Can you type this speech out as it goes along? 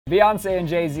Beyonce and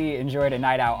Jay Z enjoyed a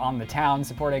night out on the town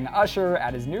supporting Usher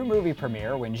at his new movie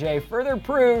premiere when Jay further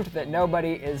proved that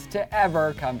nobody is to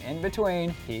ever come in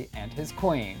between he and his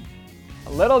queen.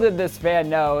 Little did this fan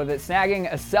know that snagging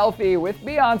a selfie with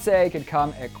Beyonce could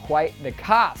come at quite the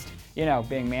cost. You know,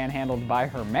 being manhandled by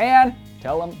her man.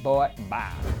 Tell him, boy,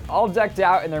 bye. All decked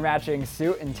out in their matching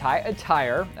suit and tie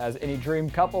attire, as any dream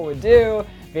couple would do,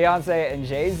 Beyonce and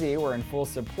Jay Z were in full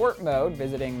support mode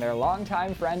visiting their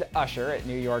longtime friend Usher at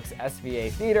New York's SVA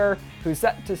Theater, who's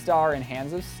set to star in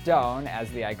Hands of Stone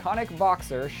as the iconic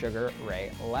boxer Sugar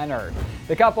Ray Leonard.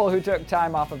 The couple, who took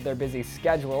time off of their busy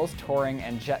schedules touring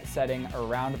and jet-setting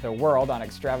around the world on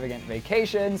extravagant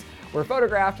vacations, were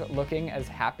photographed looking as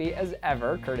happy as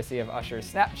ever, courtesy of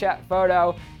Usher's Snapchat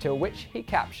photo, to which he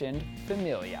captioned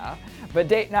 "Familia." But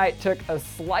date night took a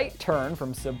slight turn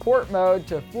from support mode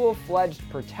to full-fledged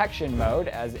protection mode,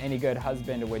 as any good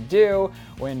husband would do,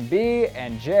 when Bey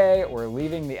and Jay were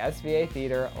leaving the SVA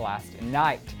Theater last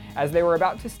night. As they were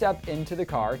about to step into the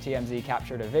car, TMZ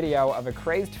captured a video of a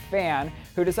crazed fan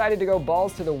who decided to go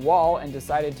balls to the wall and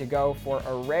decided to go for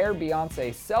a rare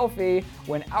Beyonce selfie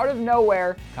when out of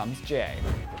nowhere comes Jay.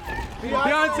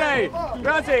 Beyonce!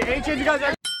 Beyonce! Ain't changed you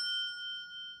guys.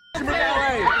 She moved to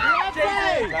LA!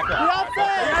 Beyonce!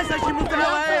 Yes, she moved to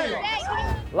LA!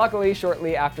 Luckily,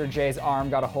 shortly after Jay's arm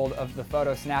got a hold of the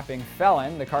photo-snapping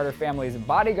felon, the Carter family's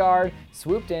bodyguard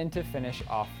swooped in to finish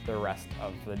off the rest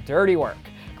of the dirty work,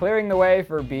 clearing the way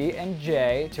for Bey and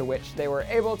Jay, to which they were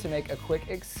able to make a quick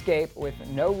escape with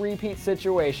no repeat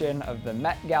situation of the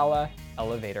Met Gala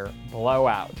elevator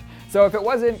blowout. So if it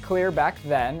wasn't clear back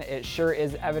then, it sure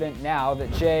is evident now that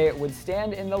Jay would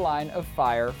stand in the line of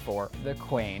fire for the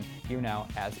queen. You know,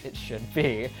 as it should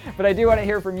be. But I do want to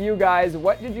hear from you guys.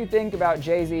 What did you think about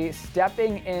Jay Z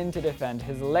stepping in to defend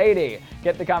his lady?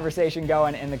 Get the conversation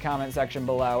going in the comment section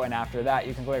below, and after that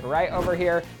you can click right over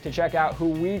here to check out who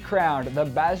we crowned the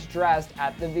best dressed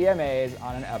at the VMAs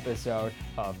on an episode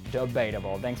of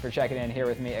Debatable. Thanks for checking in here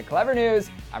with me at Clevver News.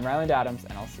 I'm Ryland Adams,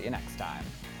 and I'll see you next time.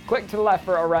 Click to the left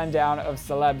for a rundown of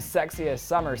celebs' sexiest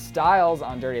summer styles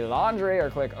on Dirty Laundry, or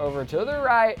click over to the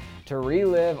right to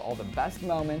relive all the best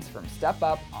moments from Step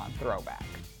Up on Throwback.